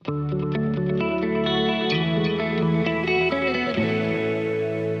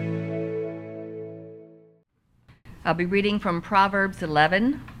I'll be reading from Proverbs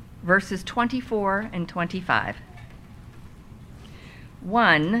 11, verses 24 and 25.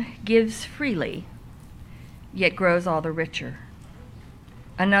 One gives freely, yet grows all the richer.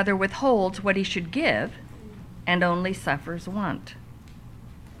 Another withholds what he should give, and only suffers want.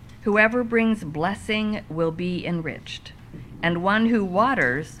 Whoever brings blessing will be enriched, and one who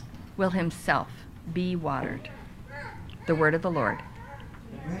waters will himself be watered. The word of the Lord.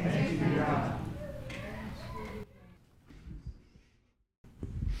 Thanks be to God.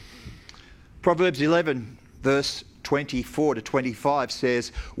 Proverbs 11, verse 24 to 25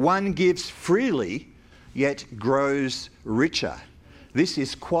 says, "One gives freely, yet grows richer." This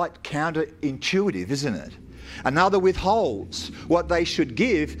is quite counterintuitive, isn't it? Another withholds what they should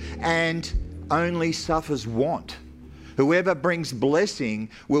give and only suffers want. Whoever brings blessing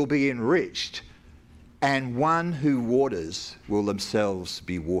will be enriched, and one who waters will themselves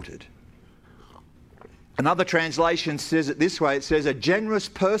be watered. Another translation says it this way. It says, "A generous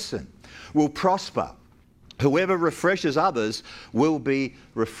person will prosper. Whoever refreshes others will be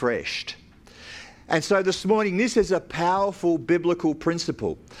refreshed." And so this morning, this is a powerful biblical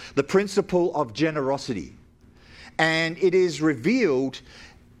principle, the principle of generosity. And it is revealed,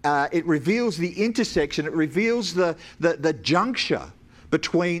 it reveals the intersection, it reveals the juncture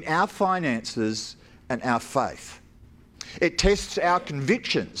between our finances and our faith. It tests our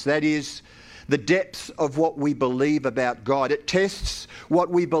convictions, that is, the depths of what we believe about God. It tests what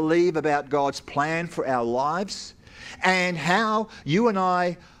we believe about God's plan for our lives and how you and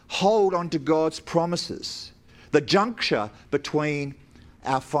I hold on to God's promises. The juncture between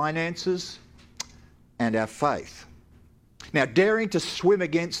our finances and our faith. Now, daring to swim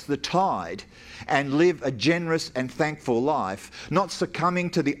against the tide and live a generous and thankful life, not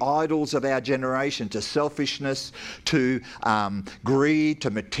succumbing to the idols of our generation, to selfishness, to greed, to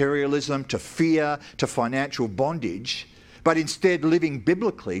materialism, to fear, to financial bondage, but instead living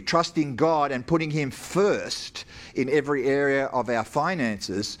biblically, trusting God and putting Him first in every area of our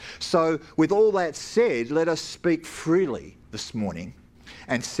finances. So with all that said, let us speak freely this morning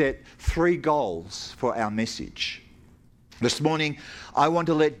and set 3 goals for our message. This morning, I want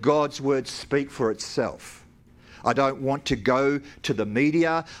to let God's word speak for itself. I don't want to go to the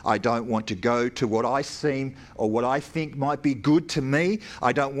media. I don't want to go to what I seem or what I think might be good to me.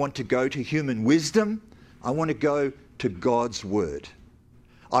 I don't want to go to human wisdom. I want to go to God's word.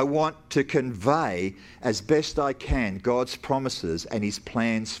 I want to convey as best I can God's promises and His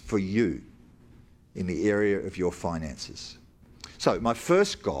plans for you in the area of your finances. So my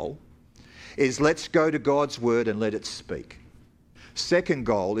first goal is let's go to God's word and let it speak. Second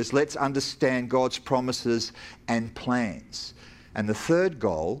goal is let's understand God's promises and plans. And the third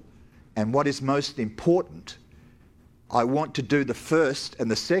goal, and what is most important, I want to do the first and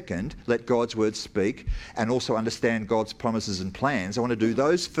the second, let God's word speak, and also understand God's promises and plans. I want to do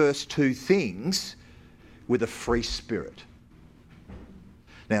those first 2 things with a free spirit.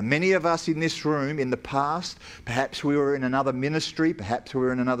 Now, many of us in this room in the past, perhaps we were in another ministry, perhaps we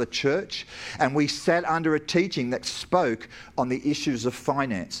were in another church, and we sat under a teaching that spoke on the issues of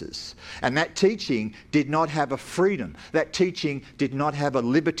finances. And that teaching did not have a freedom. That teaching did not have a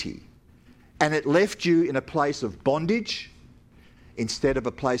liberty. And it left you in a place of bondage instead of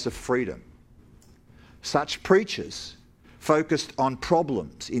a place of freedom. Such preachers focused on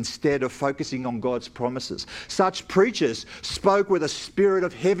problems instead of focusing on God's promises. Such preachers spoke with a spirit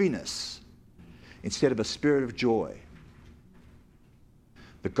of heaviness instead of a spirit of joy.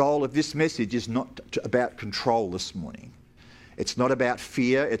 The goal of this message is not about control this morning. It's not about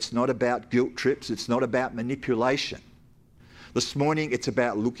fear. It's not about guilt trips. It's not about manipulation. This morning it's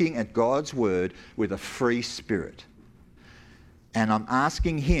about looking at God's word with a free spirit. And I'm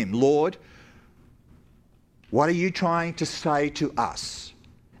asking Him, Lord, what are you trying to say to us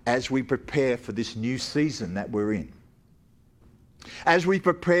as we prepare for this new season that we're in? As we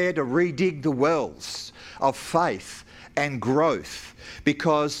prepare to redig the wells of faith and growth,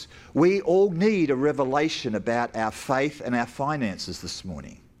 because we all need a revelation about our faith and our finances this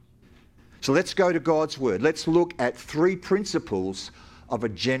morning. So let's go to God's word. Let's look at 3 principles of a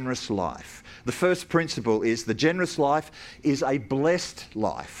generous life. The first principle is the generous life is a blessed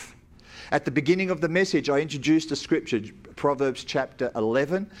life. At the beginning of the message, I introduced a scripture, Proverbs chapter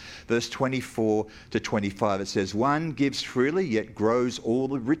 11, verse 24 to 25. It says, "One gives freely, yet grows all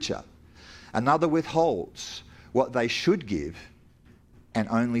the richer. Another withholds what they should give and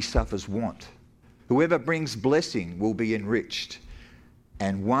only suffers want. Whoever brings blessing will be enriched,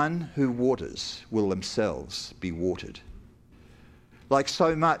 and one who waters will themselves be watered." Like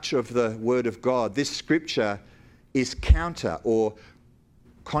so much of the Word of God, this scripture is counter or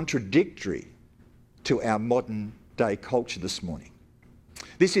contradictory to our modern day culture this morning.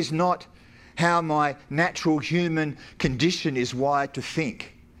 This is not how my natural human condition is wired to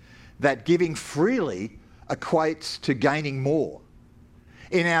think, that giving freely equates to gaining more.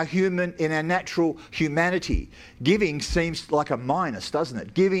 In our natural humanity, giving seems like a minus, doesn't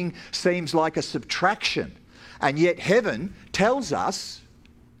it? Giving seems like a subtraction. And yet heaven tells us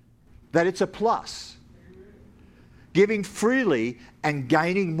that it's a plus. Giving freely and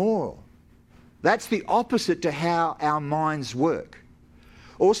gaining more. That's the opposite to how our minds work.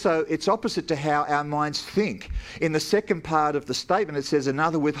 Also, it's opposite to how our minds think. In the second part of the statement, it says,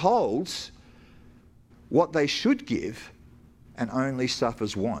 another withholds what they should give and only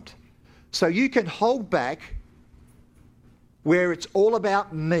suffers want. So you can hold back where it's all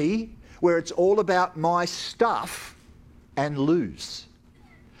about me, where it's all about my stuff, and lose.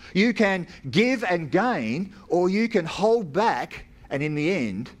 You can give and gain, or you can hold back, and in the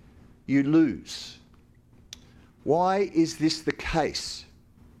end, you lose. Why is this the case?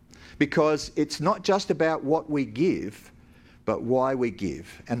 Because it's not just about what we give, but why we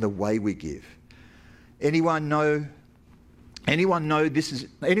give and the way we give. Anyone will know this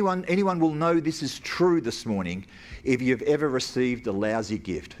is true this morning if you've ever received a lousy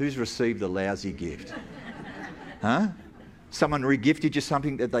gift. Who's received a lousy gift? Huh? Someone re-gifted you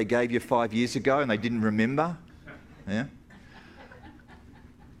something that they gave you 5 years ago and they didn't remember? Yeah?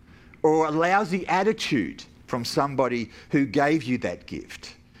 Or a lousy attitude from somebody who gave you that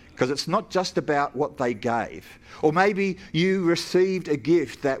gift. Because it's not just about what they gave. Or maybe you received a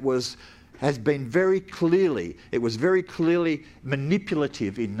gift that was very clearly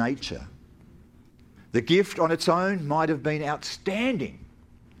manipulative in nature. The gift on its own might have been outstanding,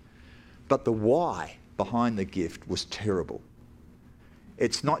 but the why behind the gift was terrible.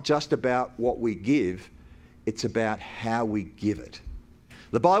 It's not just about what we give, it's about how we give it.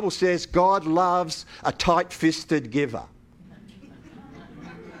 The Bible says God loves a tight-fisted giver.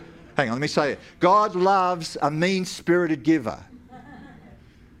 Hang on, let me say it. God loves a mean-spirited giver.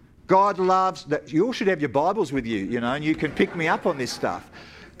 God loves that. You all should have your Bibles with you, and you can pick me up on this stuff.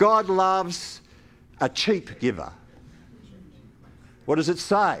 God loves a cheap giver. What does it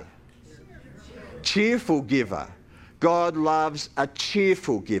say? Cheerful giver. God loves a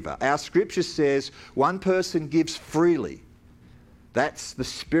cheerful giver. Our scripture says one person gives freely. That's the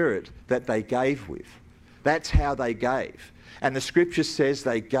spirit that they gave with. That's how they gave. And the scripture says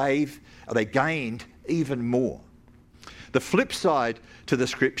they gained even more. The flip side to the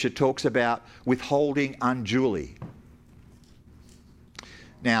scripture talks about withholding unduly.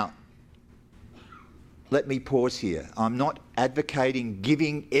 Now, let me pause here. I'm not advocating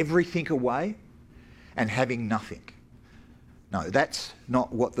giving everything away and having nothing. No, that's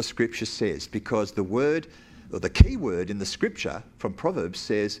not what the scripture says, because the word, or the key word in the scripture from Proverbs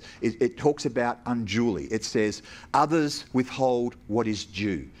says, it talks about unduly. It says, others withhold what is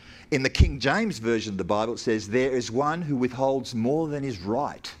due. In the King James Version of the Bible, it says, there is one who withholds more than is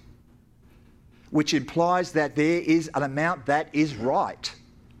right, which implies that there is an amount that is right.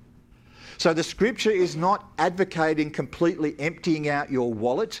 So the scripture is not advocating completely emptying out your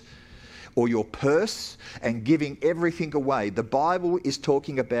wallet or your purse and giving everything away. The Bible is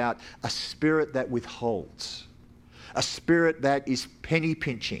talking about a spirit that withholds, a spirit that is penny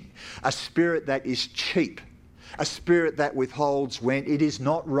pinching, a spirit that is cheap, a spirit that withholds when it is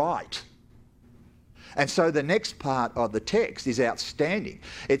not right. And so the next part of the text is outstanding.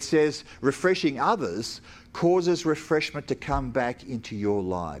 It says, refreshing others causes refreshment to come back into your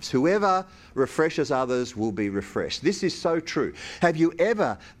lives. Whoever refreshes others will be refreshed. This is so true. Have you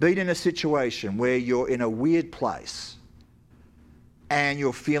ever been in a situation where you're in a weird place and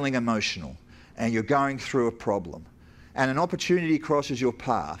you're feeling emotional and you're going through a problem and an opportunity crosses your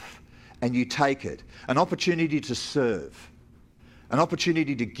path and you take it, an opportunity to serve, an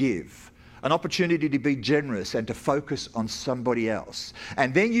opportunity to give, an opportunity to be generous and to focus on somebody else.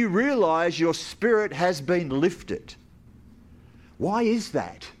 And then you realise your spirit has been lifted. Why is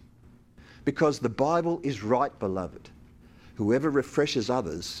that? Because the Bible is right, beloved. Whoever refreshes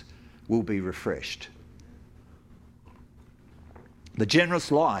others will be refreshed. The generous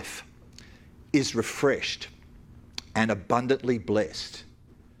life is refreshed and abundantly blessed.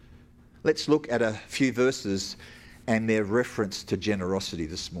 Let's look at a few verses and their reference to generosity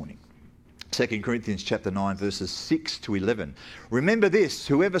this morning. 2 Corinthians chapter 9, verses 6 to 11. Remember this,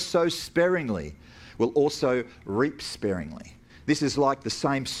 whoever sows sparingly will also reap sparingly. This is like the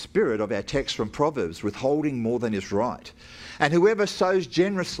same spirit of our text from Proverbs, withholding more than is right. And whoever sows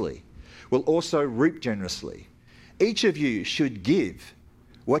generously will also reap generously. Each of you should give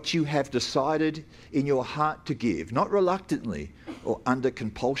what you have decided in your heart to give, not reluctantly or under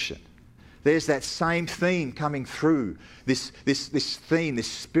compulsion, There's that same theme coming through, this theme,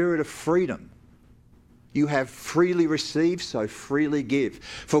 this spirit of freedom. You have freely received, so freely give.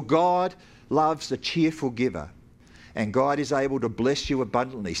 For God loves a cheerful giver, and God is able to bless you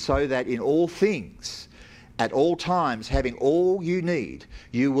abundantly, so that in all things, at all times, having all you need,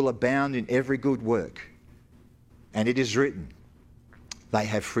 you will abound in every good work. And it is written, they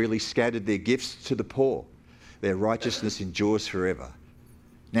have freely scattered their gifts to the poor. Their righteousness endures forever.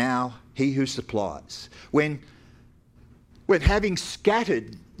 Now, he who supplies. When having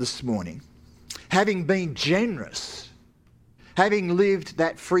scattered this morning, having been generous, having lived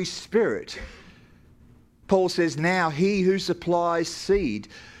that free spirit, Paul says, now he who supplies seed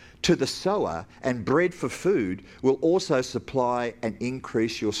to the sower and bread for food will also supply and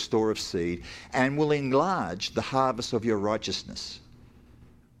increase your store of seed and will enlarge the harvest of your righteousness.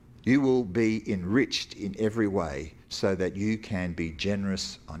 You will be enriched in every way so that you can be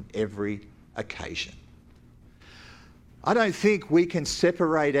generous on every occasion. I don't think we can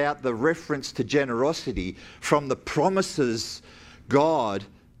separate out the reference to generosity from the promises from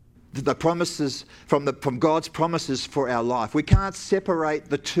God's promises for our life. We can't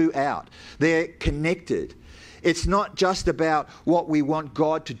separate the two out. They're connected. It's not just about what we want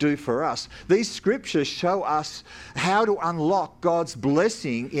God to do for us. These scriptures show us how to unlock God's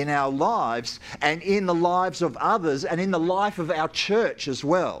blessing in our lives and in the lives of others and in the life of our church as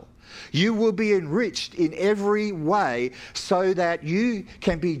well. You will be enriched in every way so that you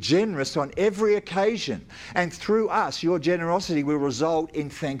can be generous on every occasion. And through us, your generosity will result in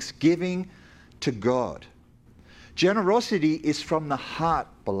thanksgiving to God. Generosity is from the heart,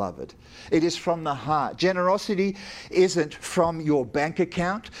 beloved. It is from the heart. Generosity isn't from your bank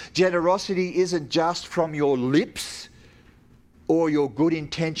account. Generosity isn't just from your lips or your good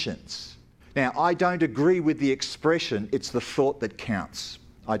intentions. Now, I don't agree with the expression, it's the thought that counts.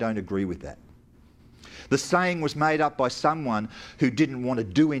 I don't agree with that. The saying was made up by someone who didn't want to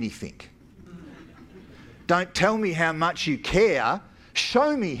do anything. Don't tell me how much you care.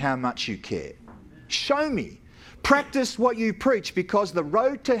 Show me how much you care. Show me. Practice what you preach, because the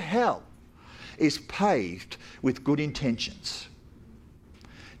road to hell is paved with good intentions.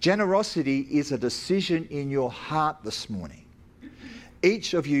 Generosity is a decision in your heart this morning.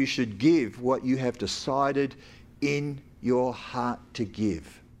 Each of you should give what you have decided in your heart to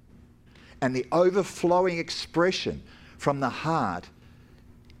give. And the overflowing expression from the heart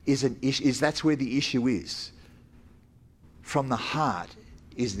is that's where the issue is. From the heart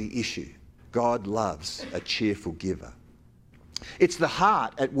is the issue. God loves a cheerful giver. It's the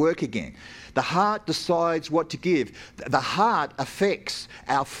heart at work again. The heart decides what to give. The heart affects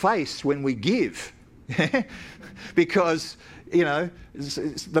our face when we give. Because, you know,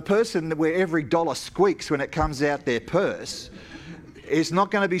 the person where every dollar squeaks when it comes out their purse is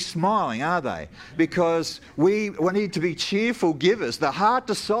not going to be smiling, are they? Because we need to be cheerful givers. The heart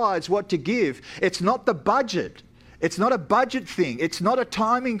decides what to give. It's not the budget. It's not a budget thing. It's not a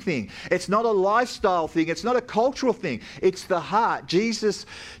timing thing. It's not a lifestyle thing. It's not a cultural thing. It's the heart. Jesus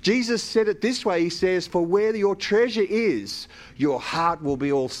said it this way. He says, for where your treasure is, your heart will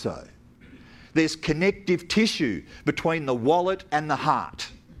be also. There's connective tissue between the wallet and the heart.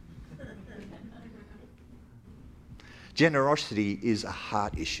 Generosity is a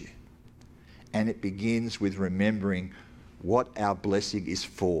heart issue, and it begins with remembering what our blessing is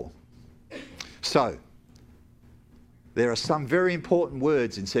for. So, there are some very important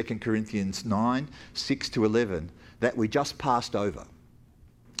words in 2 Corinthians 9, 6 to 11 that we just passed over.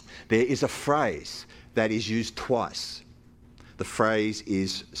 There is a phrase that is used twice. The phrase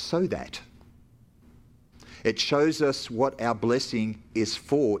is so that. It shows us what our blessing is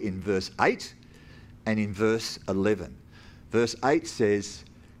for in verse 8 and in verse 11. Verse 8 says,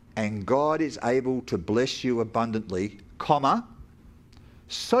 and God is able to bless you abundantly, comma,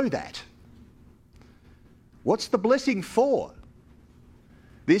 so that. What's the blessing for?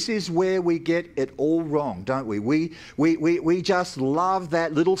 This is where we get it all wrong, don't we? We just love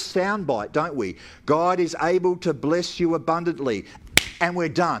that little soundbite, don't we? God is able to bless you abundantly, and we're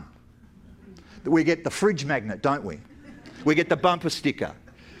done. We get the fridge magnet, don't we? We get the bumper sticker.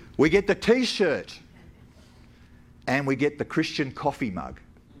 We get the T-shirt. And we get the Christian coffee mug.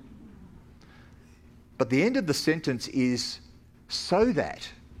 But the end of the sentence is, so that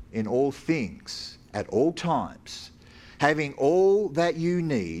in all things, at all times, having all that you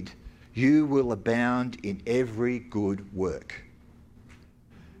need, you will abound in every good work.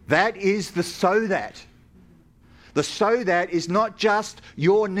 That is the so that. The so that is not just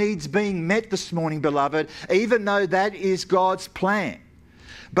your needs being met this morning, beloved, even though that is God's plan.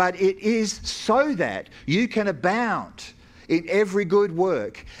 But it is so that you can abound in every good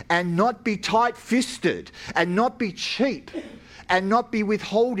work, and not be tight-fisted, and not be cheap, and not be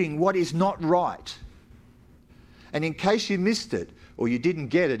withholding what is not right. And in case you missed it, or you didn't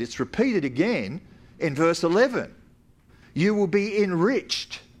get it, it's repeated again in verse 11. You will be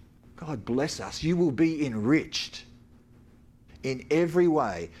enriched. God bless us. You will be enriched in every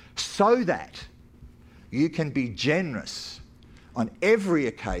way so that you can be generous on every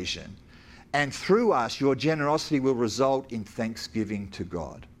occasion, and through us your generosity will result in thanksgiving to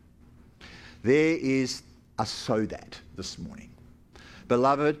God. There is a so that this morning.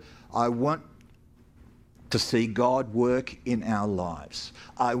 Beloved, I want to see God work in our lives.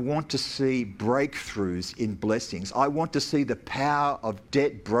 I want to see breakthroughs in blessings. I want to see the power of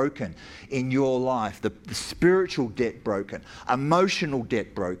debt broken in your life, the spiritual debt broken, emotional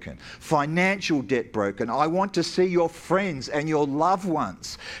debt broken, financial debt broken. I want to see your friends and your loved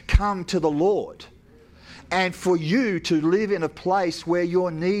ones come to the Lord, and for you to live in a place where your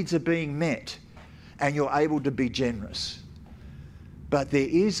needs are being met and you're able to be generous. But there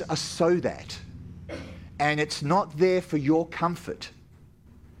is a so that. And it's not there for your comfort.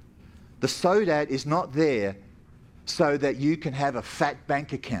 The so that is not there so that you can have a fat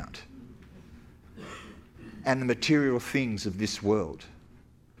bank account and the material things of this world.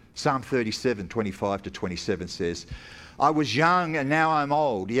 Psalm 37, 25 to 27 says, I was young and now I'm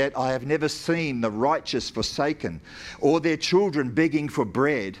old, yet I have never seen the righteous forsaken or their children begging for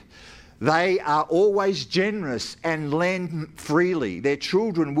bread. They are always generous and lend freely. Their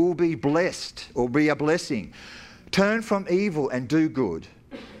children will be blessed or be a blessing. Turn from evil and do good.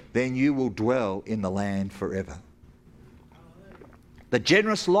 Then you will dwell in the land forever. The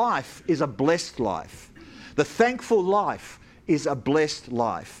generous life is a blessed life. The thankful life is a blessed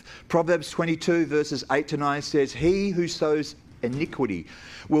life. Proverbs 22 verses 8 to 9 says, He who sows iniquity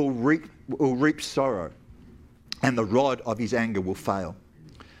will reap sorrow, and the rod of his anger will fail.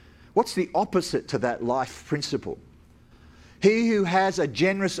 What's the opposite to that life principle? He who has a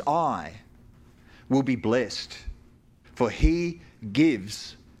generous eye will be blessed, for he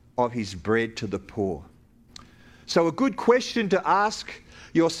gives of his bread to the poor. So a good question to ask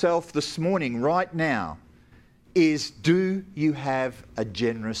yourself this morning, right now, is do you have a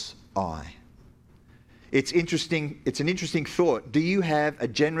generous eye? It's an interesting thought. Do you have a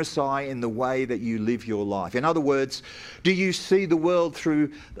generous eye in the way that you live your life? In other words, do you see the world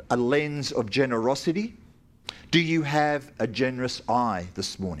through a lens of generosity? Do you have a generous eye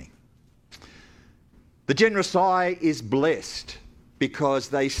this morning? The generous eye is blessed because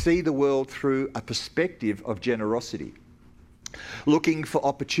they see the world through a perspective of generosity, looking for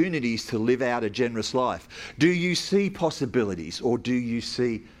opportunities to live out a generous life. Do you see possibilities or do you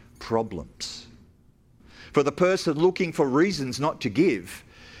see problems? For the person looking for reasons not to give,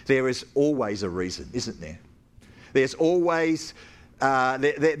 there is always a reason, isn't there? There's always,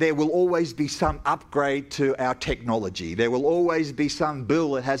 there will always be some upgrade to our technology. There will always be some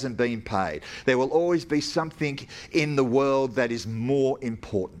bill that hasn't been paid. There will always be something in the world that is more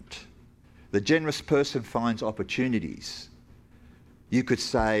important. The generous person finds opportunities. You could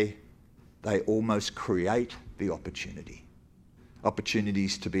say they almost create the opportunities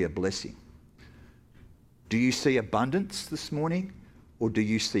to be a blessing. Do you see abundance this morning, or do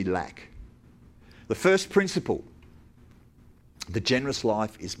you see lack? The first principle, the generous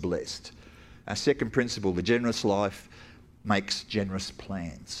life is blessed. Our second principle, the generous life makes generous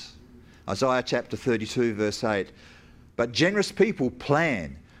plans. Isaiah chapter 32 verse 8, but generous people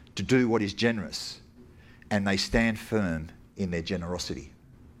plan to do what is generous, and they stand firm in their generosity.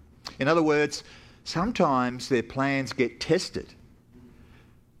 In other words, sometimes their plans get tested,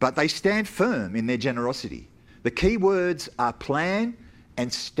 but they stand firm in their generosity. The key words are plan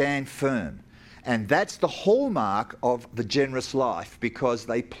and stand firm. And that's the hallmark of the generous life, because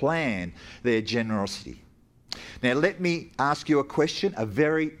they plan their generosity. Now let me ask you a question, a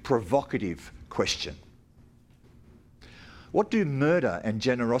very provocative question. What do murder and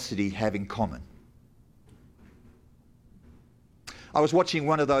generosity have in common? I was watching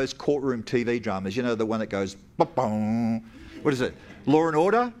one of those courtroom TV dramas, you know, the one that goes, ba-boom. What is it? Law and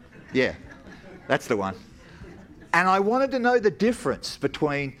Order? Yeah, that's the one. And I wanted to know the difference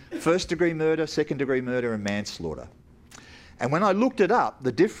between first-degree murder, second-degree murder, and manslaughter. And when I looked it up,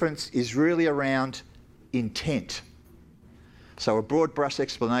 the difference is really around intent. So a broad brush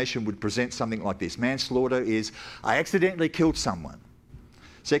explanation would present something like this. Manslaughter is, I accidentally killed someone.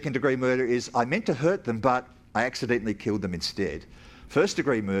 Second-degree murder is, I meant to hurt them, but I accidentally killed them instead.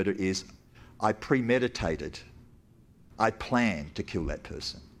 First-degree murder is, I premeditated. I planned to kill that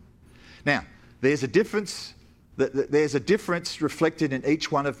person. Now, there's a difference reflected in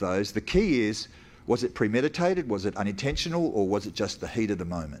each one of those. The key is, Was it premeditated? Was it unintentional? Or was it just the heat of the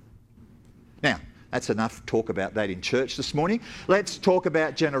moment? Now, that's enough talk about that in church this morning. Let's talk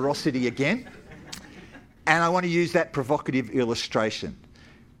about generosity again. And I want to use that provocative illustration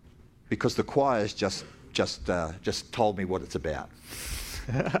because the choir's just told me what it's about.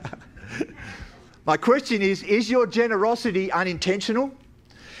 My question is your generosity unintentional?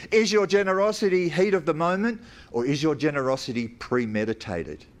 Is your generosity heat of the moment? Or is your generosity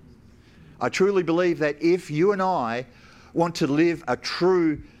premeditated? I truly believe that if you and I want to live a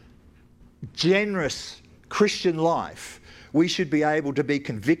true, generous Christian life, we should be able to be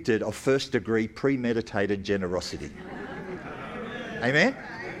convicted of first-degree premeditated generosity. Amen?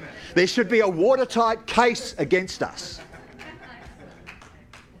 There should be a watertight case against us.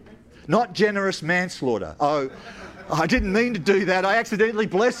 Not generous manslaughter. Oh, I didn't mean to do that. I accidentally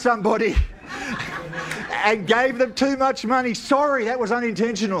blessed somebody and gave them too much money. Sorry, that was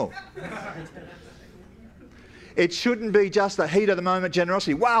unintentional. It shouldn't be just the heat of the moment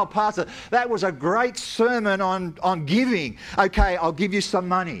generosity. Wow, Pastor, that was a great sermon on giving. Okay, I'll give you some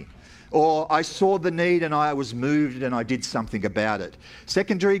money. Or I saw the need and I was moved and I did something about it.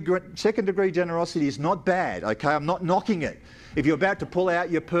 Second degree generosity is not bad, okay? I'm not knocking it. If you're about to pull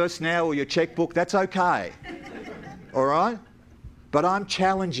out your purse now or your checkbook, that's okay. All right? But I'm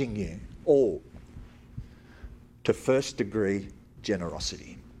challenging you all to first degree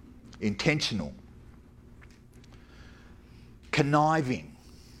generosity. Intentional. Conniving.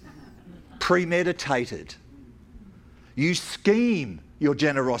 Premeditated. You scheme your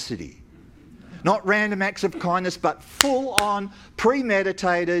generosity. Not random acts of kindness, but full-on,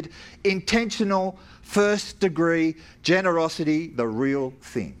 premeditated, intentional, first-degree generosity, the real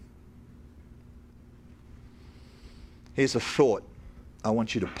thing. Here's a thought I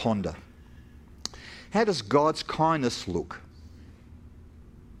want you to ponder. How does God's kindness look?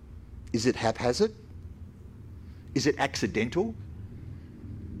 Is it haphazard? Is it accidental?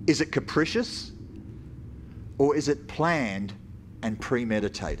 Is it capricious? Or is it planned and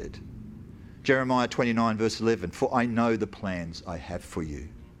premeditated? Jeremiah 29 verse 11, for I know the plans I have for you,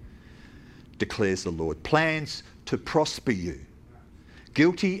 declares the Lord. Plans to prosper you.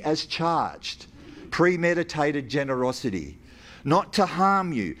 Guilty as charged. Premeditated generosity. Not to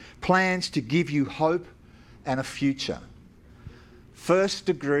harm you. Plans to give you hope and a future. First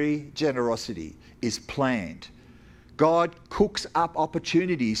degree generosity is planned. God cooks up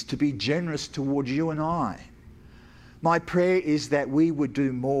opportunities to be generous towards you and I. My prayer is that we would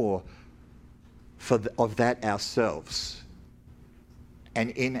do more of that ourselves and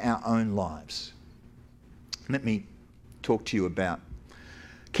in our own lives. Let me talk to you about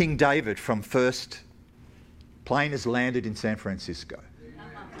King David from First. Plane has landed in San Francisco.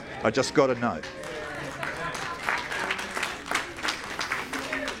 I just got a note.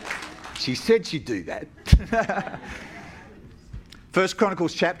 She said she'd do that. First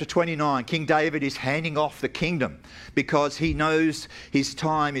Chronicles chapter 29, King David is handing off the kingdom because he knows his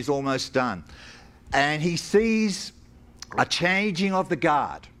time is almost done. And he sees a changing of the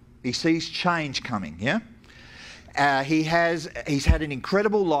guard. He sees change coming, yeah? He's had an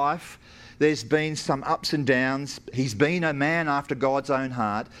incredible life. There's been some ups and downs. He's been a man after God's own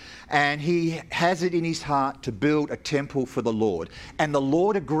heart. And he has it in his heart to build a temple for the Lord. And the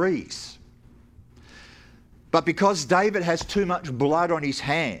Lord agrees. But because David has too much blood on his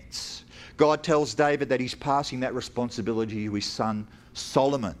hands, God tells David that he's passing that responsibility to his son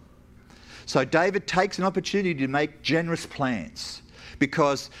Solomon. So David takes an opportunity to make generous plans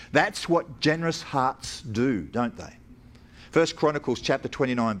because that's what generous hearts do, don't they? First Chronicles chapter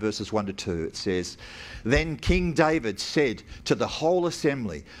 29 verses 1 to 2, it says, Then King David said to the whole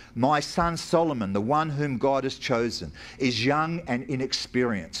assembly, My son Solomon, the one whom God has chosen, is young and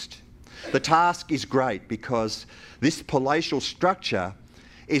inexperienced. The task is great because this palatial structure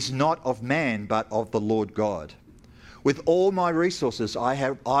is not of man but of the Lord God. With all my resources I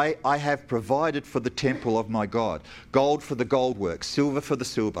have provided for the temple of my God. Gold for the gold work, silver for the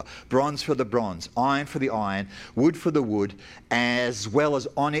silver, bronze for the bronze, iron for the iron, wood for the wood, as well as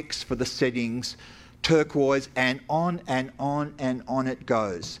onyx for the settings, turquoise, and on and on and on it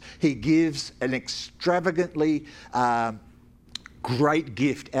goes. He gives an extravagantly great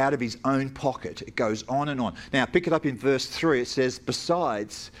gift out of his own pocket. It goes on and on. Now pick it up in verse 3. It says,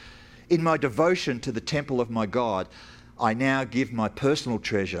 Besides, in my devotion to the temple of my God, I now give my personal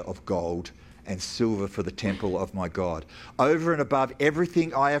treasure of gold and silver for the temple of my God, over and above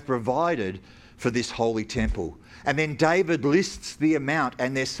everything I have provided for this holy temple. And then David lists the amount,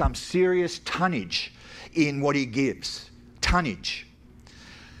 and there's some serious tonnage in what he gives. Tonnage.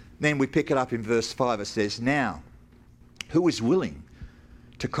 Then we pick it up in verse 5. It says, Now, who is willing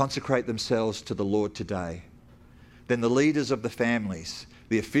to consecrate themselves to the Lord today, then the leaders of the families,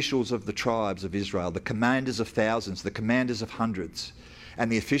 the officials of the tribes of Israel, the commanders of thousands, the commanders of hundreds,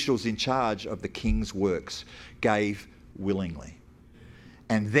 and the officials in charge of the king's works gave willingly.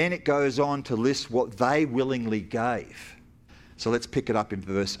 And then it goes on to list what they willingly gave. So let's pick it up in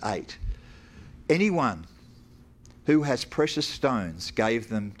verse 8. Anyone who has precious stones gave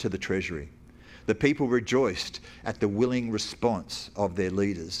them to the treasury. The people rejoiced at the willing response of their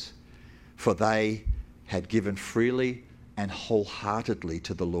leaders, for they had given freely and wholeheartedly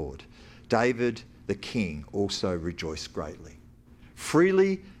to the Lord. David the king also rejoiced greatly.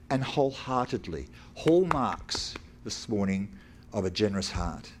 Freely and wholeheartedly. Hallmarks this morning of a generous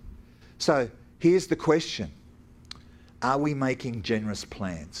heart. So here's the question. Are we making generous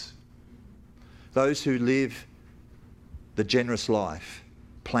plans? Those who live the generous life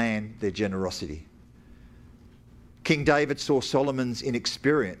plan their generosity. King David saw Solomon's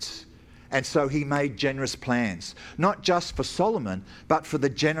inexperience, and so he made generous plans, not just for Solomon, but for the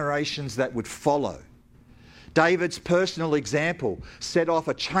generations that would follow. David's personal example set off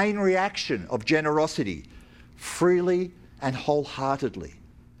a chain reaction of generosity, freely and wholeheartedly.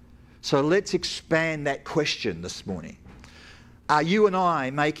 So let's expand that question this morning. Are you and I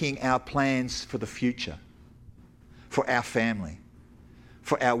making our plans for the future, for our family,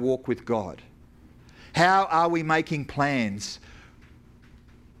 for our walk with God? How are we making plans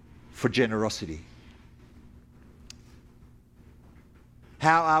for generosity?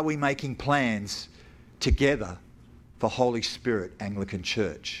 How are we making plans together for Holy Spirit Anglican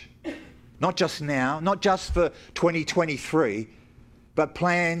Church? Not just now, not just for 2023, but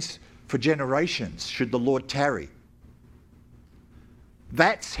plans for generations should the Lord tarry.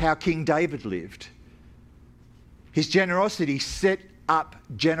 That's how King David lived. His generosity set up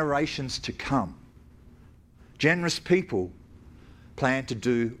generations to come. Generous people plan to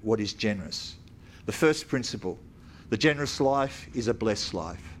do what is generous. The first principle, the generous life is a blessed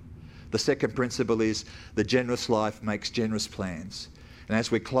life. The second principle is the generous life makes generous plans. And as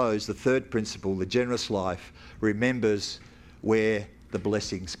we close, the third principle, the generous life, remembers where the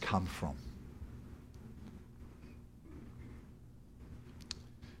blessings come from.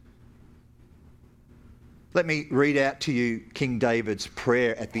 Let me read out to you King David's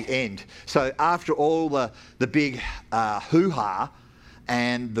prayer at the end. So after all the big hoo-ha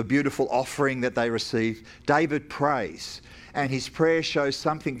and the beautiful offering that they received, David prays. And his prayer shows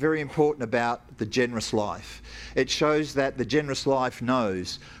something very important about the generous life. It shows that the generous life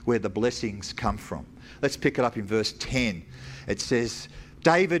knows where the blessings come from. Let's pick it up in verse 10. It says,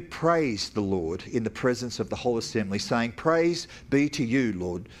 David praised the Lord in the presence of the whole assembly, saying, Praise be to you,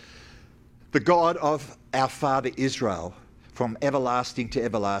 Lord, the God of our father Israel, from everlasting to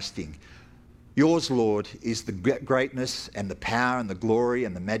everlasting. Yours, Lord, is the greatness and the power and the glory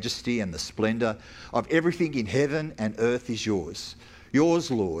and the majesty and the splendour of everything in heaven and earth is yours. Yours,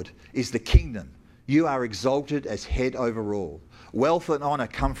 Lord, is the kingdom. You are exalted as head over all. Wealth and honour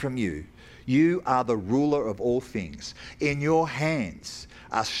come from you. You are the ruler of all things. In your hands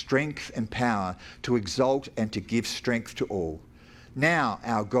are strength and power to exalt and to give strength to all. Now,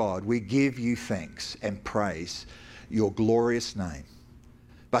 our God, we give you thanks and praise your glorious name.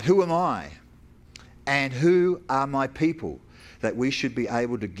 But who am I? And who are my people that we should be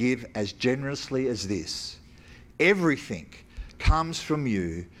able to give as generously as this? Everything comes from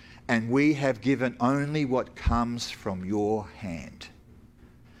you, and we have given only what comes from your hand.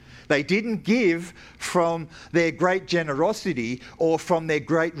 They didn't give from their great generosity or from their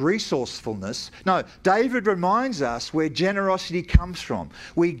great resourcefulness. No, David reminds us where generosity comes from.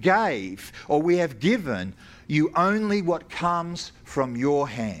 We gave, or we have given you only what comes from your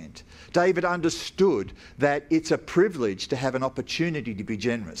hand. David understood that it's a privilege to have an opportunity to be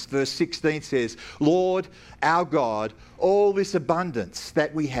generous. Verse 16 says, Lord, our God, all this abundance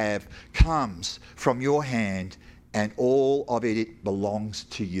that we have comes from your hand, and all of it belongs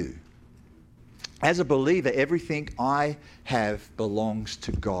to you. As a believer, everything I have belongs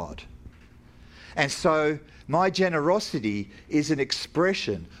to God. And so my generosity is an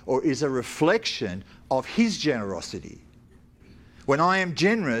expression or is a reflection of his generosity. When I am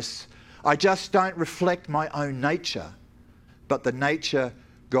generous, I just don't reflect my own nature, but the nature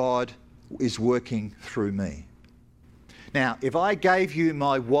God is working through me. Now, if I gave you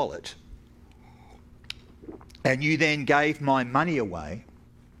my wallet and you then gave my money away,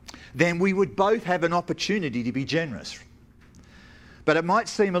 then we would both have an opportunity to be generous. But it might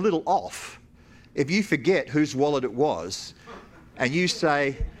seem a little off if you forget whose wallet it was and you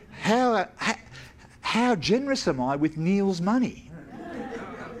say, how generous am I with Neil's money?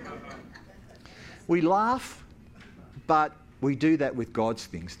 We laugh, but We do that with God's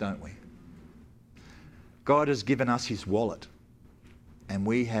things, don't we? God has given us his wallet, and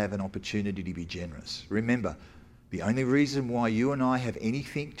we have an opportunity to be generous. Remember, the only reason why you and I have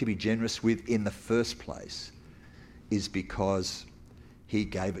anything to be generous with in the first place is because he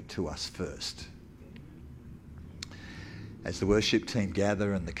gave it to us first. As the worship team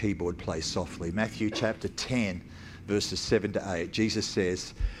gather and the keyboard plays softly, Matthew chapter 10, verses 7 to 8, Jesus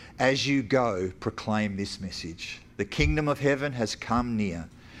says, "As you go, proclaim this message. The kingdom of heaven has come near.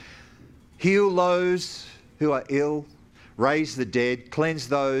 Heal those who are ill, raise the dead, cleanse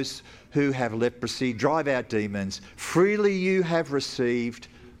those who have leprosy, drive out demons. Freely you have received,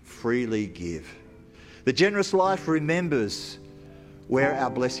 freely give." The generous life remembers where our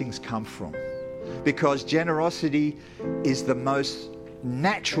blessings come from, because generosity is the most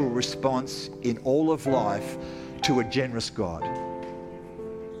natural response in all of life to a generous God.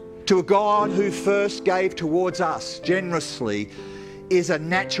 To a God who first gave towards us generously is a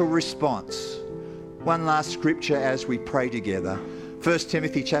natural response. One last scripture as we pray together. 1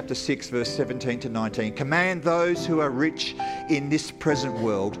 Timothy chapter 6, verse 17 to 19. "Command those who are rich in this present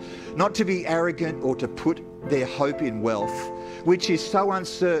world not to be arrogant or to put their hope in wealth, which is so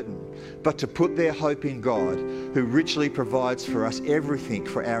uncertain, but to put their hope in God, who richly provides for us everything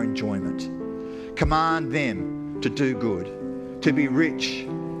for our enjoyment. Command them to do good, to be rich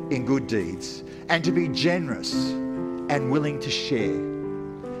in good deeds, and to be generous and willing to share.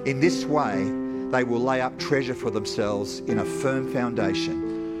 In this way, they will lay up treasure for themselves in a firm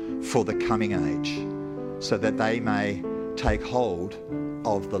foundation for the coming age, so that they may take hold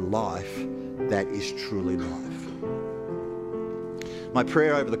of the life that is truly life." My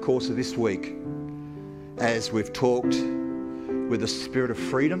prayer over the course of this week, as we've talked with a spirit of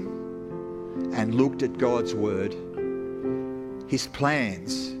freedom and looked at God's word, his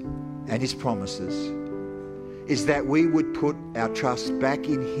plans and his promises, is that we would put our trust back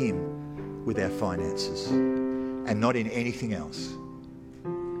in him with our finances and not in anything else.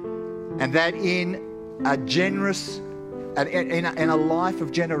 And that in a generous, in a life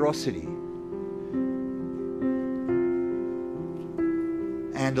of generosity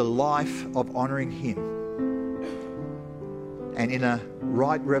and a life of honouring him, and in a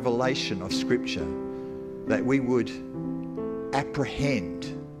right revelation of Scripture, that we would apprehend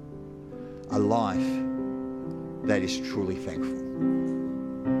a life that is truly thankful.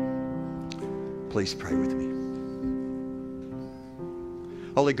 Please pray with me.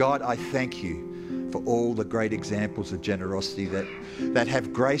 Holy God, I thank you for all the great examples of generosity that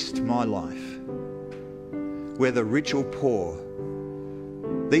have graced my life. Whether rich or poor,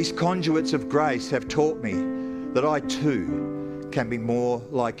 these conduits of grace have taught me that I too can be more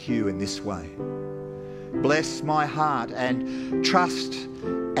like you in this way. Bless my heart and trust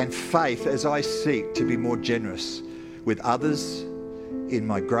and faith as I seek to be more generous with others, in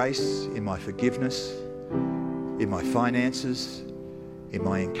my grace, in my forgiveness, in my finances, in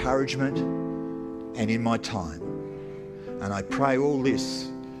my encouragement, and in my time. And I pray all this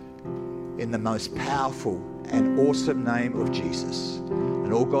in the most powerful and awesome name of Jesus.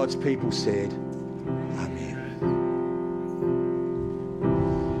 And all God's people said, Amen.